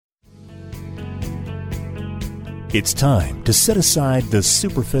It's time to set aside the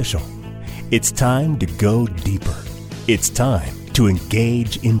superficial. It's time to go deeper. It's time to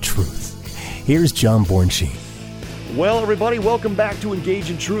engage in truth. Here's John Bornschein. Well, everybody, welcome back to Engage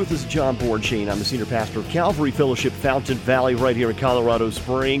in Truth. This is John Bornschein. I'm the senior pastor of Calvary Fellowship Fountain Valley right here in Colorado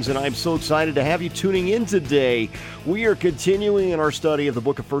Springs, and I'm so excited to have you tuning in today. We are continuing in our study of the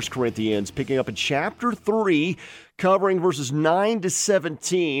book of 1 Corinthians, picking up in chapter 3, covering verses 9 to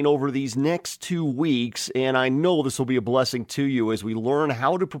 17 over these next 2 weeks, and I know this will be a blessing to you as we learn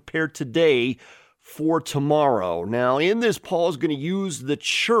how to prepare today for tomorrow. Now, in this, Paul is going to use the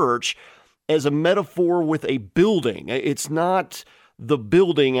church as a metaphor with a building. It's not the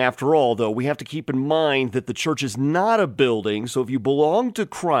building after all, though. We have to keep in mind that the church is not a building. So if you belong to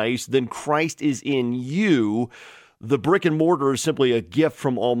Christ, then Christ is in you. The brick and mortar is simply a gift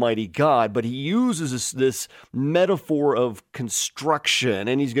from Almighty God, but he uses this metaphor of construction,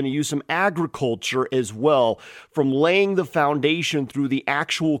 and he's going to use some agriculture as well, from laying the foundation through the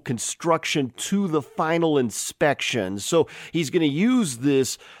actual construction to the final inspection. So he's going to use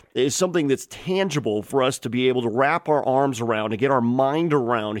this is something that's tangible for us to be able to wrap our arms around and get our mind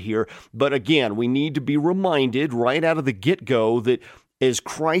around here. But again, we need to be reminded right out of the get-go that as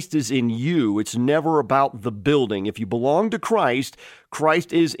Christ is in you, it's never about the building. If you belong to Christ,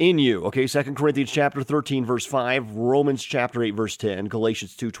 Christ is in you. Okay, 2 Corinthians chapter 13, verse 5, Romans chapter 8, verse 10,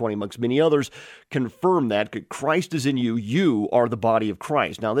 Galatians 2:20, amongst many others, confirm that Christ is in you. You are the body of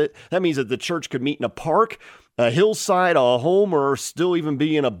Christ. Now, that means that the church could meet in a park, a hillside, a home, or still even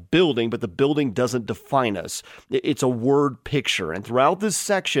be in a building, but the building doesn't define us. It's a word picture. And throughout this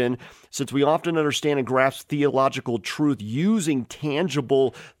section, since we often understand and grasp theological truth using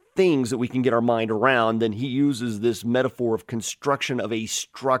tangible things that we can get our mind around, then he uses this metaphor of construction of a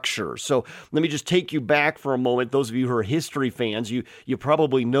structure. So let me just take you back for a moment. Those of you who are history fans, you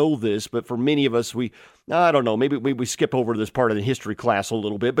probably know this, but for many of us, I don't know, maybe we skip over this part of the history class a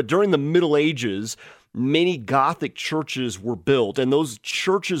little bit, but during the Middle Ages, many Gothic churches were built, and those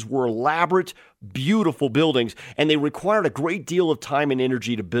churches were elaborate, beautiful buildings, and they required a great deal of time and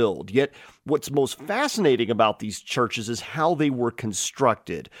energy to build. Yet, what's most fascinating about these churches is how they were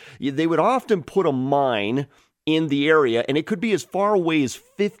constructed. They would often put a mine in the area, and it could be as far away as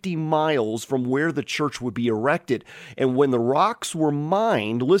 50 miles from where the church would be erected. And when the rocks were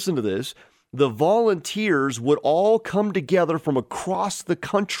mined, listen to this, the volunteers would all come together from across the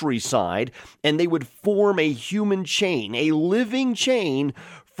countryside, and they would form a human chain, a living chain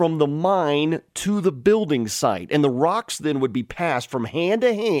from the mine to the building site. And the rocks then would be passed from hand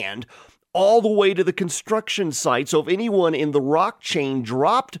to hand all the way to the construction site. So if anyone in the rock chain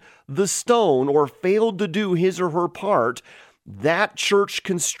dropped the stone or failed to do his or her part, that church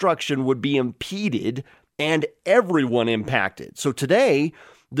construction would be impeded and everyone impacted. So today,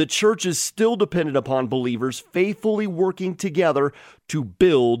 the church is still dependent upon believers faithfully working together to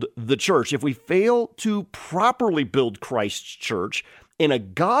build the church. If we fail to properly build Christ's church in a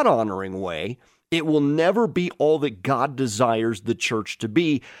God-honoring way, it will never be all that God desires the church to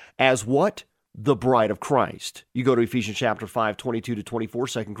be as what? The bride of Christ. You go to Ephesians chapter 5, 22 to 24,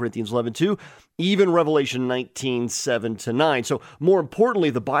 2 Corinthians 11, 2, even Revelation 19, 7 to 9. So more importantly,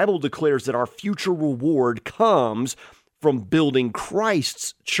 the Bible declares that our future reward comes from building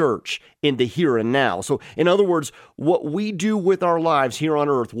Christ's church in the here and now. So in other words, what we do with our lives here on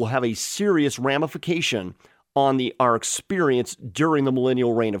earth will have a serious ramification on our experience during the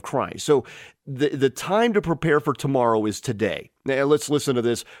millennial reign of Christ. So the time to prepare for tomorrow is today. Now let's listen to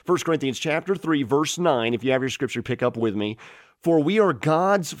this. 1 Corinthians chapter 3, verse 9. If you have your scripture, pick up with me. For we are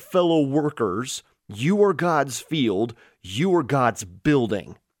God's fellow workers. You are God's field. You are God's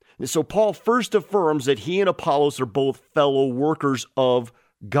building. So Paul first affirms that he and Apollos are both fellow workers of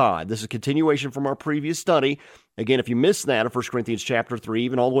God. This is a continuation from our previous study. Again, if you missed that in 1 Corinthians chapter 3,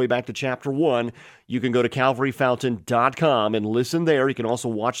 even all the way back to chapter 1, you can go to calvaryfountain.com and listen there. You can also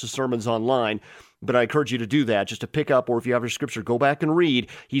watch the sermons online, but I encourage you to do that, just to pick up, or if you have your scripture, go back and read.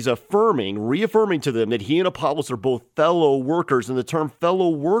 He's reaffirming to them that he and Apollos are both fellow workers, and the term fellow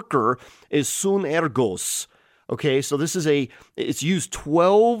worker is sunergos. Okay, so it's used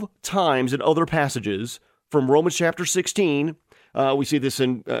 12 times in other passages from Romans chapter 16. We see this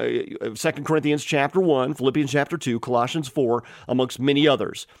in 2 Corinthians chapter 1, Philippians chapter 2, Colossians 4, amongst many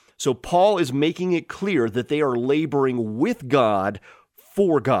others. So Paul is making it clear that they are laboring with God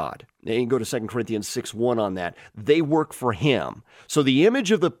for God. You can go to 2 Corinthians 6:1 on that. They work for him. So the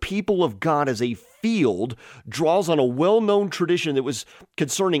image of the people of God as a field draws on a well-known tradition that was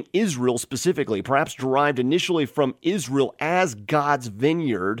concerning Israel specifically, perhaps derived initially from Israel as God's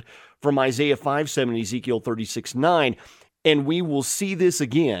vineyard from Isaiah 5:7 and Ezekiel 36:9. And we will see this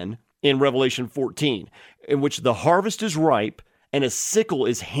again in Revelation 14, in which the harvest is ripe and a sickle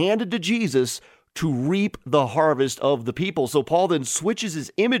is handed to Jesus to reap the harvest of the people. So Paul then switches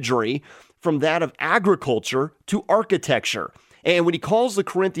his imagery from that of agriculture to architecture. And when he calls the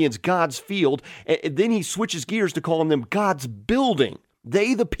Corinthians God's field, then he switches gears to calling them God's building.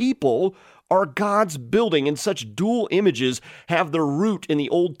 They, the people, are God's building, and such dual images have their root in the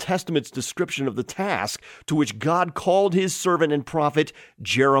Old Testament's description of the task to which God called his servant and prophet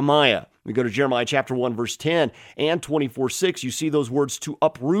Jeremiah. We go to Jeremiah chapter 1, verse 10 and 24:6. You see those words to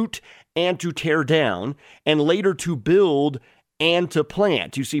uproot and to tear down, and later to build and to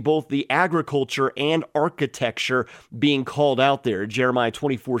plant. You see both the agriculture and architecture being called out there. In Jeremiah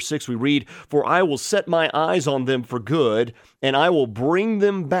 24:6, we read, "For I will set my eyes on them for good, and I will bring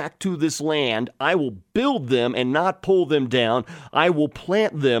them back to this land. I will build them and not pull them down. I will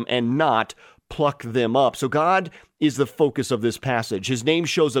plant them and not pluck them up." So God is the focus of this passage. His name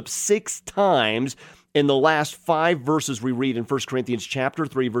shows up 6 times in the last 5 verses we read in 1 Corinthians chapter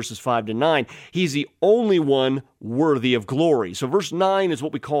 3, verses 5 to 9. He's the only one worthy of glory. So verse 9 is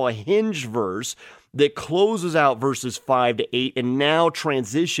what we call a hinge verse that closes out verses 5 to 8 and now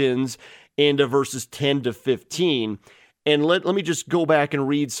transitions into verses 10 to 15. And let me just go back and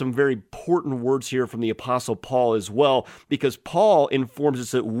read some very important words here from the Apostle Paul as well, because Paul informs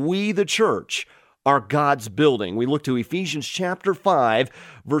us that we, the church, are God's building. We look to Ephesians chapter 5,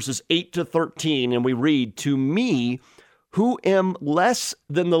 verses 8 to 13, and we read, "To me, who am less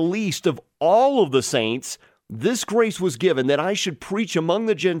than the least of all of the saints, this grace was given that I should preach among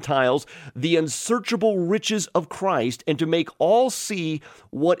the Gentiles the unsearchable riches of Christ, and to make all see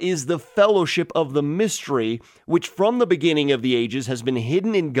what is the fellowship of the mystery, which from the beginning of the ages has been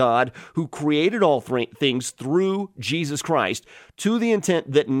hidden in God, who created all things through Jesus Christ, to the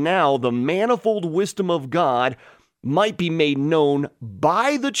intent that now the manifold wisdom of God might be made known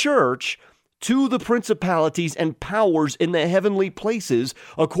by the church to the principalities and powers in the heavenly places,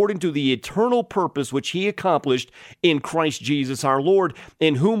 according to the eternal purpose which he accomplished in Christ Jesus our Lord,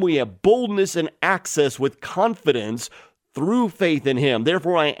 in whom we have boldness and access with confidence through faith in him.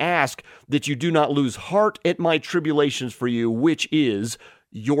 Therefore I ask that you do not lose heart at my tribulations for you, which is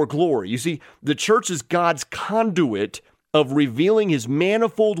your glory." You see, the church is God's conduit of revealing his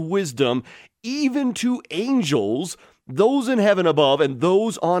manifold wisdom even to angels, those in heaven above and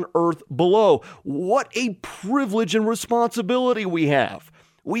those on earth below. What a privilege and responsibility we have.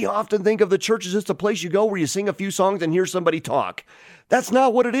 We often think of the church as just a place you go where you sing a few songs and hear somebody talk. That's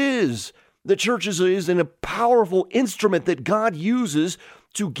not what it is. The church is a powerful instrument that God uses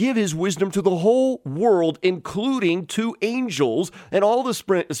to give his wisdom to the whole world, including to angels and all the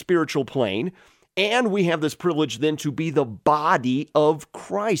spiritual plane. And we have this privilege then to be the body of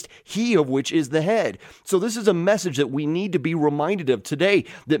Christ, he of which is the head. So this is a message that we need to be reminded of today,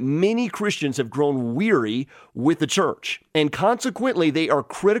 that many Christians have grown weary with the church. And consequently, they are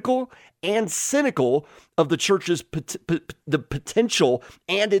critical and cynical of the church's the potential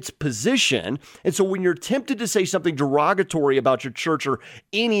and its position. And so when you're tempted to say something derogatory about your church or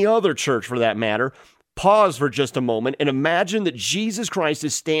any other church for that matter, pause for just a moment and imagine that Jesus Christ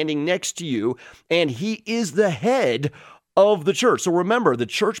is standing next to you and he is the head of the church. So remember, the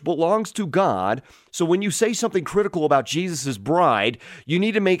church belongs to God. So when you say something critical about Jesus' bride, you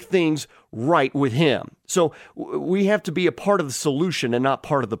need to make things right with him. So we have to be a part of the solution and not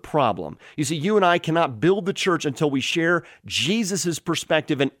part of the problem. You see, you and I cannot build the church until we share Jesus'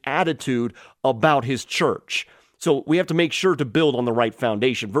 perspective and attitude about his church. So we have to make sure to build on the right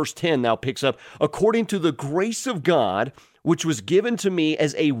foundation. Verse 10 now picks up, "According to the grace of God, which was given to me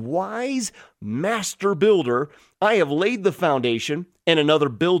as a wise master builder, I have laid the foundation, and another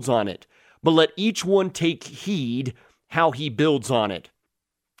builds on it. But let each one take heed how he builds on it."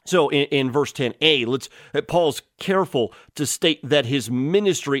 So in verse 10a, Paul's careful to state that his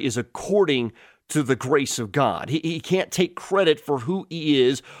ministry is according to the grace of God. He can't take credit for who he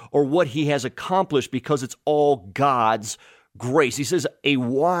is or what he has accomplished because it's all God's grace. He says a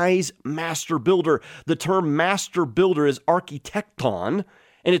wise master builder. The term master builder is architecton,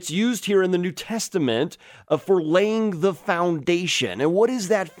 and it's used here in the New Testament for laying the foundation. And what is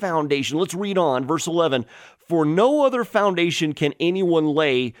that foundation? Let's read on, verse 11. "For no other foundation can anyone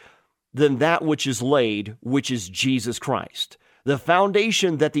lay than that which is laid, which is Jesus Christ." The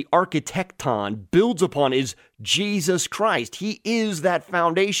foundation that the architecton builds upon is Jesus Christ. He is that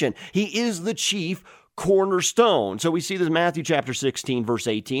foundation. He is the chief cornerstone. So we see this in Matthew chapter 16, verse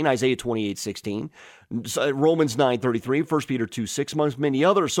 18, Isaiah 28, 16, Romans 9, 33, 1 Peter 2, 6, amongst many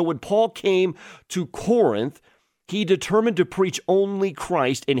others. So when Paul came to Corinth, He determined to preach only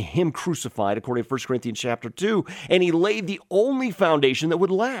Christ and him crucified, according to 1 Corinthians chapter 2, and he laid the only foundation that would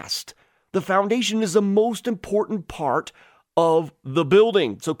last. The foundation is the most important part of the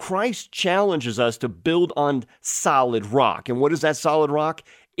building. So Christ challenges us to build on solid rock. And what is that solid rock?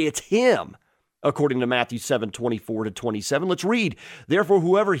 It's him. According to Matthew 7:24-27, let's read. Therefore,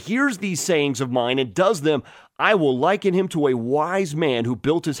 whoever hears these sayings of mine and does them, I will liken him to a wise man who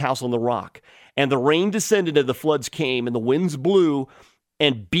built his house on the rock. And the rain descended and the floods came and the winds blew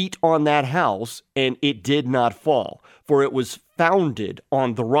and beat on that house, and it did not fall, for it was founded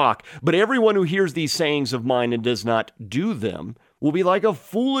on the rock. But everyone who hears these sayings of mine and does not do them will be like a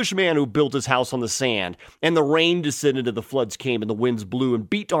foolish man who built his house on the sand. And the rain descended and the floods came and the winds blew and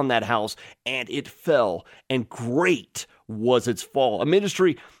beat on that house, and it fell, and great was its fall. A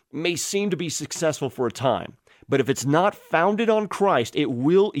ministry may seem to be successful for a time, but if it's not founded on Christ, it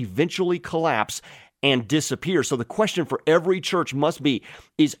will eventually collapse and disappear. So the question for every church must be,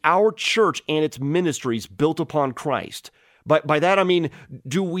 is our church and its ministries built upon Christ? By that I mean,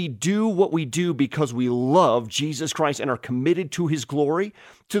 do we do what we do because we love Jesus Christ and are committed to his glory?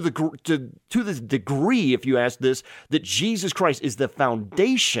 To the degree, if you ask this, that Jesus Christ is the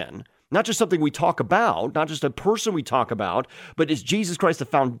foundation, not just something we talk about, not just a person we talk about, but is Jesus Christ the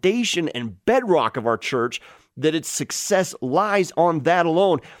foundation and bedrock of our church, that its success lies on that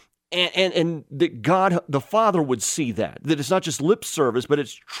alone. And that God the Father would see that it's not just lip service, but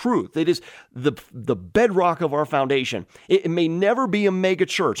it's truth. It is the bedrock of our foundation. It may never be a mega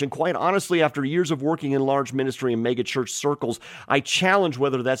church. And quite honestly, after years of working in large ministry and mega church circles, I challenge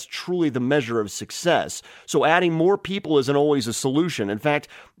whether that's truly the measure of success. So adding more people isn't always a solution. In fact,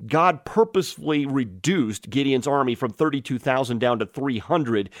 God purposefully reduced Gideon's army from 32,000 down to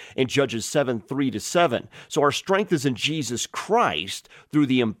 300 in Judges 7:3-7. So our strength is in Jesus Christ through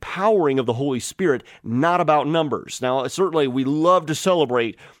the empowering of the Holy Spirit, not about numbers. Now, certainly we love to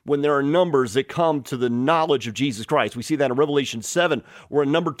celebrate when there are numbers that come to the knowledge of Jesus Christ. We see that in Revelation 7, where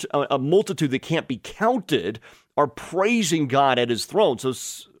a multitude that can't be counted are praising God at his throne. So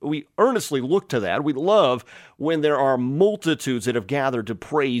we earnestly look to that. We love when there are multitudes that have gathered to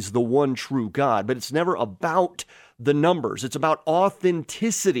praise the one true God, but it's never about the numbers. It's about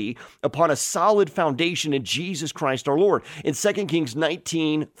authenticity upon a solid foundation in Jesus Christ our Lord. In 2 Kings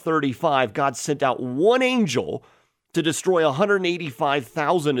 19:35, God sent out one angel to destroy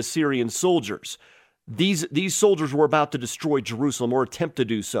 185,000 Assyrian soldiers. These soldiers were about to destroy Jerusalem or attempt to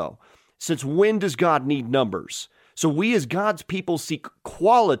do so. Since when does God need numbers? So we as God's people seek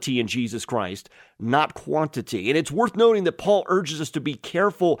quality in Jesus Christ, not quantity. And it's worth noting that Paul urges us to be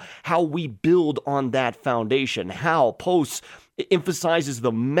careful how we build on that foundation. How emphasizes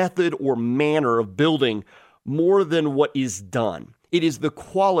the method or manner of building more than what is done. It is the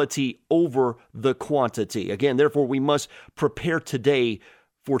quality over the quantity. Again, therefore, we must prepare today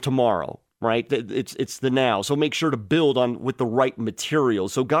for tomorrow. Right? It's the now. So make sure to build with the right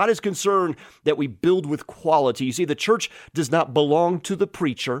materials. So God is concerned that we build with quality. You see, the church does not belong to the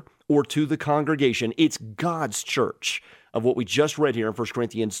preacher or to the congregation. It's God's church, of what we just read here in 1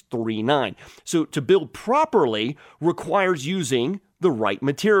 Corinthians 3:9. So to build properly requires using the right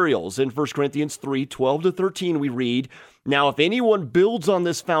materials. In 1 Corinthians 3:12-13, we read, "Now if anyone builds on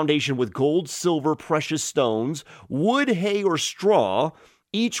this foundation with gold, silver, precious stones, wood, hay, or straw,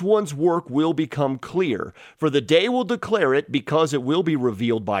 each one's work will become clear, for the day will declare it, because it will be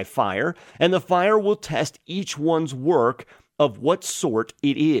revealed by fire, and the fire will test each one's work of what sort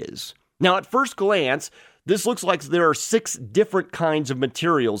it is." Now, at first glance, this looks like there are 6 different kinds of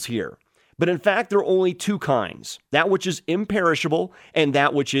materials here. But in fact, there are only 2 kinds, that which is imperishable and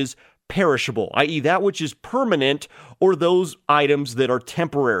that which is perishable, i.e. that which is permanent, or those items that are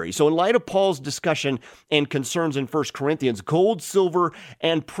temporary. So in light of Paul's discussion and concerns in 1 Corinthians, gold, silver,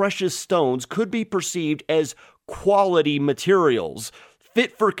 and precious stones could be perceived as quality materials,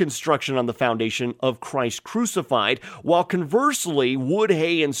 fit for construction on the foundation of Christ crucified, while conversely, wood,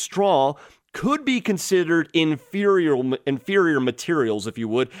 hay, and straw could be considered inferior materials, if you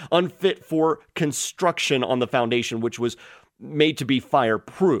would, unfit for construction on the foundation, which was made to be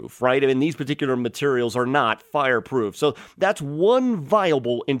fireproof, right? And these particular materials are not fireproof. So that's one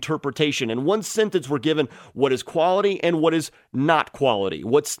viable interpretation. In one sentence, we're given what is quality and what is not quality,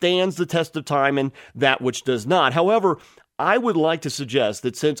 what stands the test of time and that which does not. However, I would like to suggest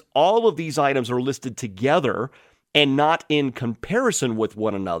that since all of these items are listed together and not in comparison with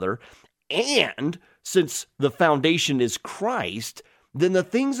one another, and since the foundation is Christ, then the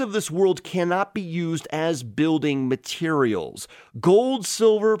things of this world cannot be used as building materials. Gold,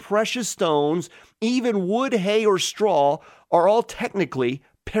 silver, precious stones, even wood, hay, or straw are all technically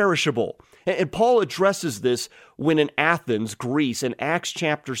perishable. And Paul addresses this when in Athens, Greece, in Acts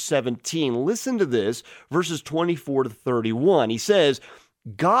chapter 17. Listen to this, verses 24 to 31. He says,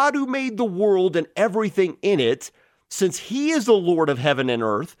 God who made the world and everything in it, since he is the Lord of heaven and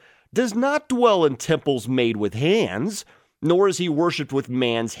earth, does not dwell in temples made with hands, nor is he worshipped with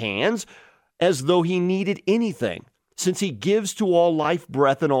man's hands, as though he needed anything, since he gives to all life,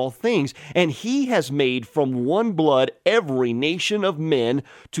 breath, and all things. And he has made from one blood every nation of men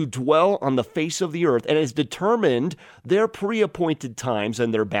to dwell on the face of the earth, and has determined their pre-appointed times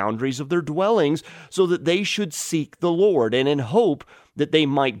and their boundaries of their dwellings, so that they should seek the Lord, and in hope that they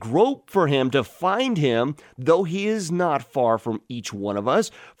might grope for him to find him, though he is not far from each one of us.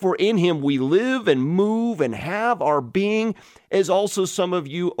 For in him we live and move and have our being, as also some of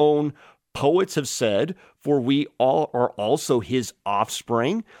you own poets have said, for we all are also his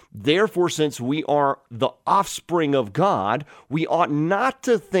offspring. Therefore, since we are the offspring of God, we ought not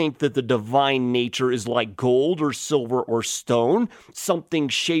to think that the divine nature is like gold or silver or stone, something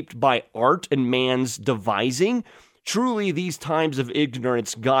shaped by art and man's devising. Truly, these times of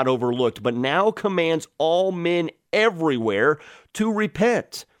ignorance God overlooked, but now commands all men everywhere to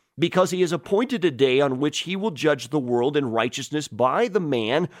repent, because he has appointed a day on which he will judge the world in righteousness by the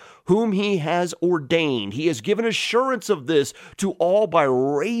man whom he has ordained. He has given assurance of this to all by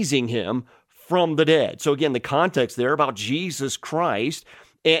raising him from the dead. So again, the context there about Jesus Christ,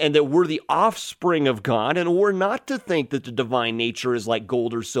 and that we're the offspring of God, and we're not to think that the divine nature is like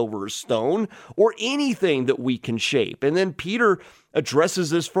gold or silver or stone or anything that we can shape. And then Peter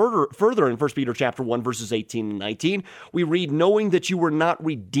addresses this further in 1 Peter chapter 1, verses 18 and 19. We read, knowing that you were not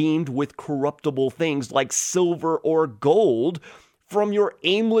redeemed with corruptible things like silver or gold from your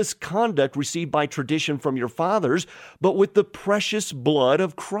aimless conduct received by tradition from your fathers, but with the precious blood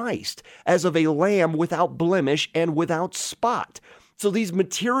of Christ, as of a lamb without blemish and without spot. So these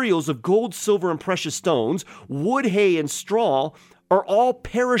materials of gold, silver, and precious stones, wood, hay, and straw are all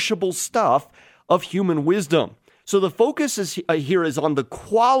perishable stuff of human wisdom. So the focus here is on the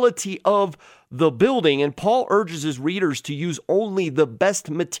quality of the building, and Paul urges his readers to use only the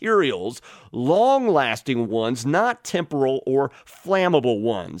best materials, long-lasting ones, not temporal or flammable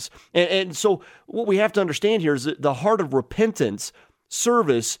ones. And so what we have to understand here is that the heart of repentance,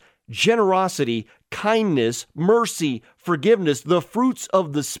 service, generosity, kindness, mercy, forgiveness, the fruits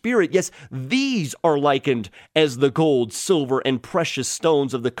of the Spirit. Yes, these are likened as the gold, silver, and precious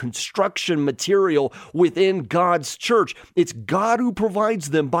stones of the construction material within God's church. It's God who provides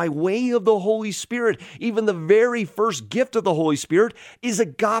them by way of the Holy Spirit. Even the very first gift of the Holy Spirit is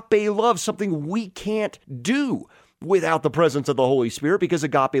agape love, something we can't do without the presence of the Holy Spirit, because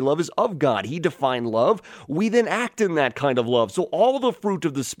agape love is of God. He defined love. We then act in that kind of love. So all the fruit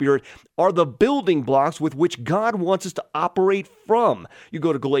of the Spirit are the building blocks with which God wants us to operate from. You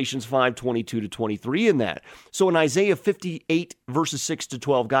go to Galatians 5:22 to 23 in that. So in Isaiah 58, verses 6 to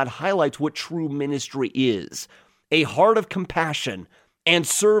 12, God highlights what true ministry is: a heart of compassion and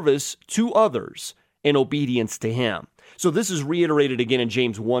service to others in obedience to Him. So this is reiterated again in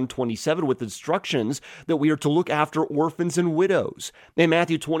James 1:27 with instructions that we are to look after orphans and widows. In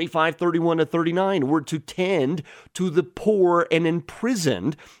Matthew 25:31 to 39, we're to tend to the poor and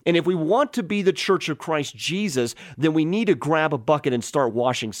imprisoned. And if we want to be the church of Christ Jesus, then we need to grab a bucket and start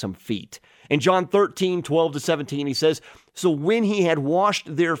washing some feet. In John 13:12 to 17, he says, so when he had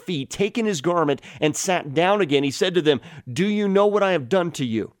washed their feet, taken his garment, and sat down again, he said to them, do you know what I have done to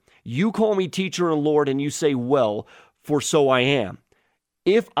you? You call me teacher and Lord, and you say, well, for so I am.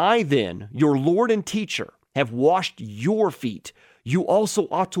 If I then, your Lord and teacher, have washed your feet, you also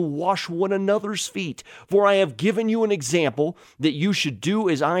ought to wash one another's feet. For I have given you an example that you should do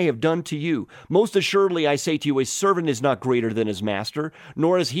as I have done to you. Most assuredly, I say to you, a servant is not greater than his master,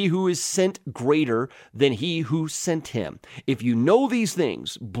 nor is he who is sent greater than he who sent him. If you know these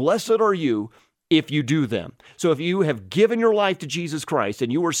things, blessed are you if you do them. So if you have given your life to Jesus Christ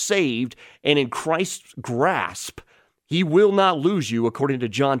and you are saved and in Christ's grasp, He will not lose you, according to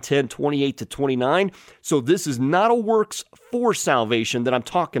John 10:28 to 29. So this is not a works for salvation that I'm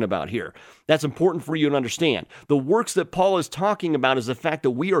talking about here. That's important for you to understand. The works that Paul is talking about is the fact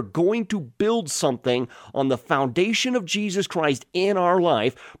that we are going to build something on the foundation of Jesus Christ in our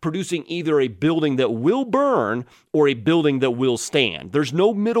life, producing either a building that will burn or a building that will stand. There's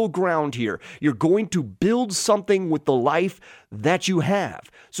no middle ground here. You're going to build something with the life that you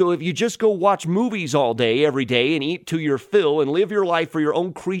have. So if you just go watch movies all day, every day, and eat to your fill and live your life for your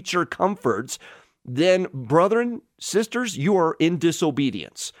own creature comforts, then brethren, sisters, you are in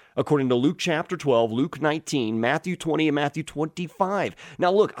disobedience, according to Luke chapter 12, Luke 19, Matthew 20, and Matthew 25.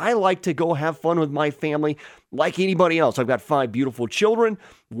 Now, look, I like to go have fun with my family like anybody else. I've got 5 beautiful children,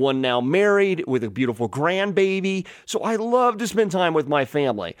 one now married with a beautiful grandbaby, so I love to spend time with my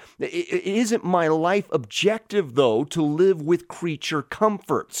family. It isn't my life objective, though, to live with creature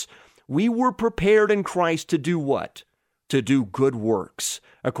comforts. We were prepared in Christ to do what? To do good works,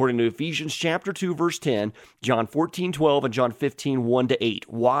 according to Ephesians chapter 2, verse 10, John 14, 12, and John 15, 1 to 8.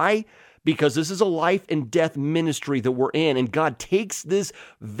 Why? Because this is a life and death ministry that we're in, and God takes this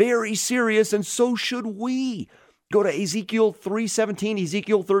very serious, and so should we. Go to Ezekiel 3:17,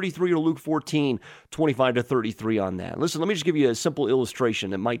 Ezekiel 33, or Luke 14, 25 to 33 on that. Listen, let me just give you a simple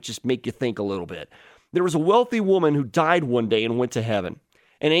illustration that might just make you think a little bit. There was a wealthy woman who died one day and went to heaven.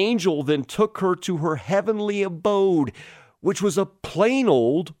 An angel then took her to her heavenly abode, which was a plain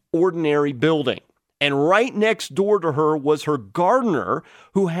old ordinary building. And right next door to her was her gardener,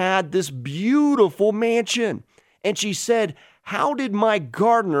 who had this beautiful mansion. And she said, "How did my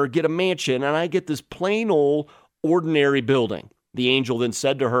gardener get a mansion and I get this plain old ordinary building?" The angel then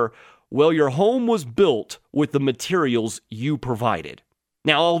said to her, "Well, your home was built with the materials you provided."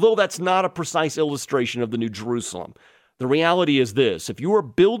 Now, although that's not a precise illustration of the New Jerusalem, the reality is this: if you are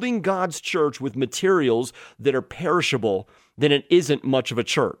building God's church with materials that are perishable, then it isn't much of a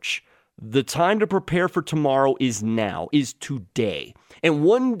church. The time to prepare for tomorrow is now, is today. And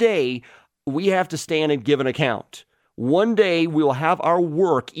one day we have to stand and give an account. One day we'll have our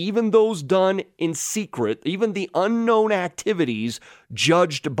work, even those done in secret, even the unknown activities,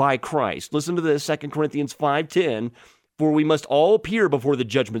 judged by Christ. Listen to this, 2 Corinthians 5:10, "For we must all appear before the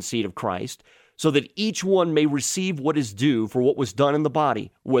judgment seat of Christ, so that each one may receive what is due for what was done in the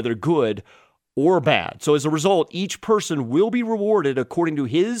body, whether good or bad." So as a result, each person will be rewarded according to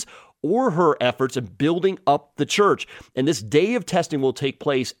his or her efforts in building up the church. And this day of testing will take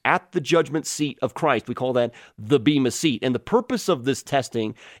place at the judgment seat of Christ. We call that the Bema seat. And the purpose of this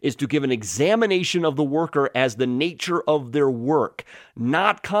testing is to give an examination of the worker as the nature of their work,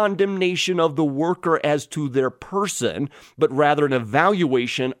 not condemnation of the worker as to their person, but rather an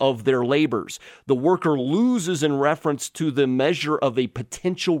evaluation of their labors. The worker loses in reference to the measure of a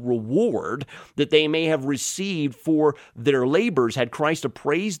potential reward that they may have received for their labors. Had Christ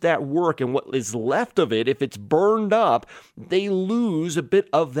appraised that work and what is left of it, if it's burned up, they lose a bit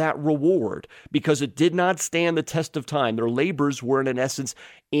of that reward because it did not stand the test of time. Their labors were in essence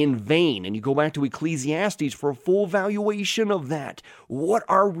in vain. And you go back to Ecclesiastes for a full valuation of that. What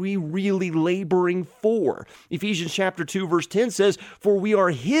are we really laboring for? Ephesians chapter 2 verse 10 says, "For we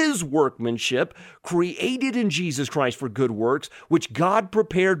are his workmanship, created in Jesus Christ for good works, which God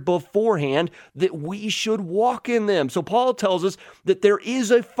prepared beforehand that we should walk in them." So Paul tells us that there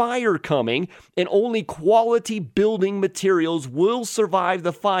is a fire coming, and only quality building materials will survive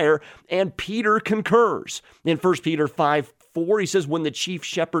the fire, and Peter concurs. In 1 Peter 5:4, he says, "When the chief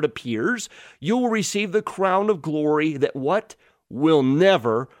shepherd appears, you will receive the crown of glory that" what? "Will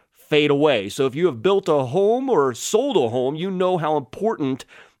never fade away." So if you have built a home or sold a home, you know how important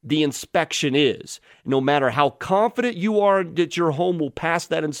the inspection is. No matter how confident you are that your home will pass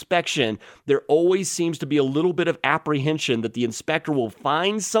that inspection, there always seems to be a little bit of apprehension that the inspector will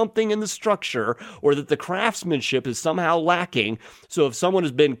find something in the structure or that the craftsmanship is somehow lacking. So if someone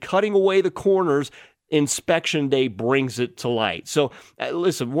has been cutting away the corners, inspection day brings it to light. So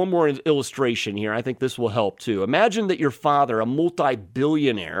listen, one more illustration here. I think this will help too. Imagine that your father, a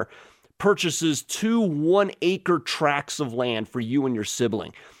multi-billionaire, purchases 2 one-acre tracts of land for you and your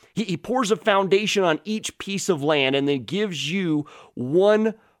sibling. He pours a foundation on each piece of land and then gives you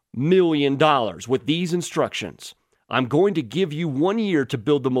 $1 million with these instructions. "I'm going to give you 1 year to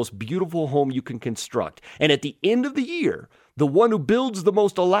build the most beautiful home you can construct. And at the end of the year, the one who builds the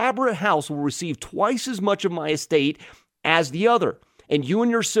most elaborate house will receive twice as much of my estate as the other." And you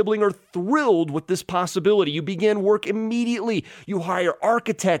and your sibling are thrilled with this possibility. You begin work immediately. You hire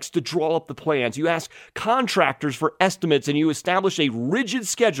architects to draw up the plans. You ask contractors for estimates, and you establish a rigid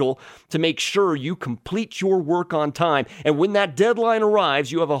schedule to make sure you complete your work on time. And when that deadline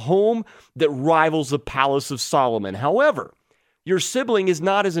arrives, you have a home that rivals the Palace of Solomon. However, your sibling is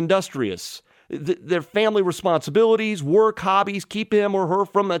not as industrious. Their family responsibilities, work, hobbies keep him or her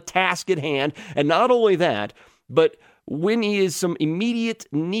from the task at hand. And not only that, but when he has some immediate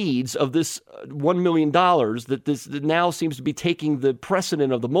needs of this $1 million, that now seems to be taking the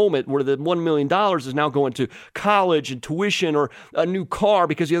precedent of the moment, where the $1 million is now going to college and tuition or a new car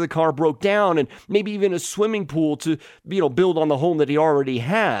because the other car broke down, and maybe even a swimming pool to build on the home that he already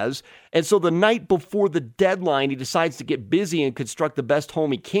has. And so the night before the deadline, he decides to get busy and construct the best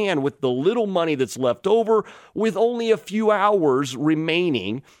home he can with the little money that's left over, with only a few hours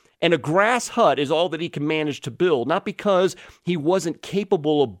remaining. And a grass hut is all that he can manage to build, not because he wasn't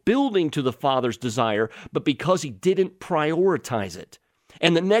capable of building to the father's desire, but because he didn't prioritize it.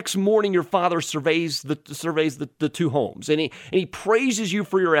 And the next morning, your father surveys the two homes, and he praises you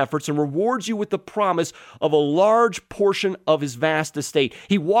for your efforts and rewards you with the promise of a large portion of his vast estate.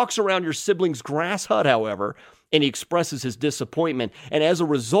 He walks around your sibling's grass hut, however, and he expresses his disappointment. And as a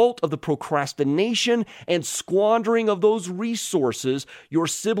result of the procrastination and squandering of those resources, your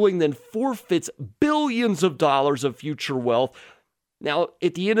sibling then forfeits billions of dollars of future wealth. Now,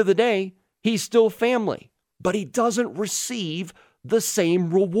 at the end of the day, he's still family, but he doesn't receive the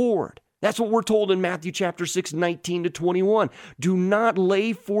same reward. That's what we're told in Matthew chapter 6, 19 to 21. Do not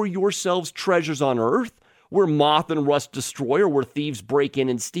lay for yourselves treasures on earth, where moth and rust destroy, or where thieves break in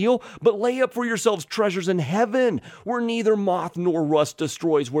and steal, but lay up for yourselves treasures in heaven, where neither moth nor rust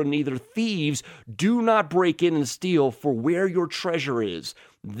destroys, where neither thieves do not break in and steal. For where your treasure is,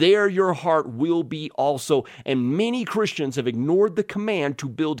 there your heart will be also. And many Christians have ignored the command to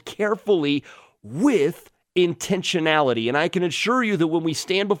build carefully with intentionality. And I can assure you that when we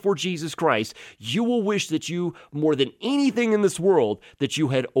stand before Jesus Christ, you will wish that you, more than anything in this world, that you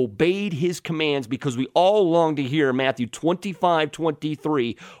had obeyed his commands, because we all long to hear Matthew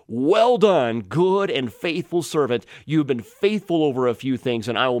 25:23, well done, good and faithful servant. You have been faithful over a few things,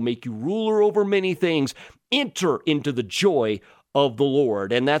 and I will make you ruler over many things. Enter into the joy of the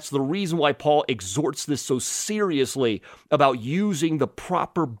Lord. And that's the reason why Paul exhorts this so seriously about using the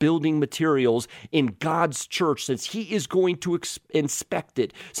proper building materials in God's church, since he is going to inspect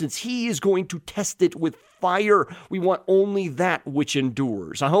it, since he is going to test it with fire. We want only that which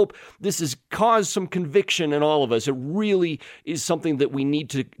endures. I hope this has caused some conviction in all of us. It really is something that we need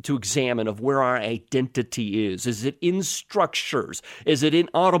to examine, of where our identity is. Is it in structures? Is it in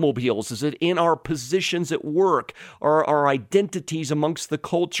automobiles? Is it in our positions at work? Or our identities amongst the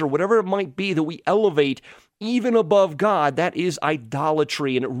culture? Whatever it might be that we elevate even above God, that is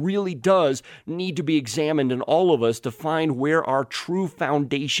idolatry, and it really does need to be examined in all of us to find where our true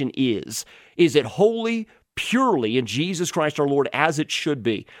foundation is. Is it holy, purely in Jesus Christ our Lord, as it should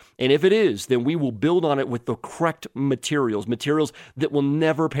be? And if it is, then we will build on it with the correct materials that will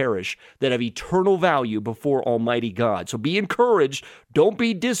never perish, that have eternal value before Almighty God. So be encouraged. Don't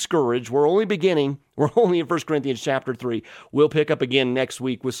be discouraged. We're only beginning. We're only in 1 Corinthians chapter 3. We'll pick up again next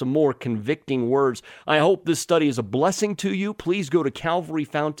week with some more convicting words. I hope this study is a blessing to you. Please go to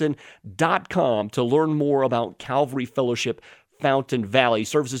calvaryfountain.com to learn more about Calvary Fellowship Fountain Valley.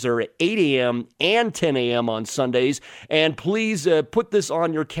 Services are at 8 a.m. and 10 a.m. on Sundays. And please put this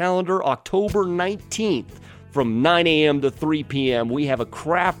on your calendar, October 19th from 9 a.m. to 3 p.m. We have a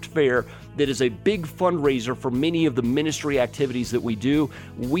craft fair that is a big fundraiser for many of the ministry activities that we do.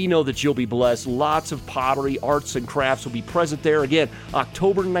 We know that you'll be blessed. Lots of pottery, arts, and crafts will be present there. Again,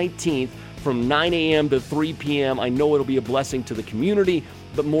 October 19th from 9 a.m. to 3 p.m. I know it'll be a blessing to the community,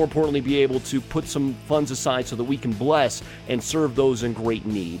 but more importantly, be able to put some funds aside so that we can bless and serve those in great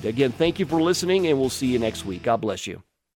need. Again, thank you for listening, and we'll see you next week. God bless you.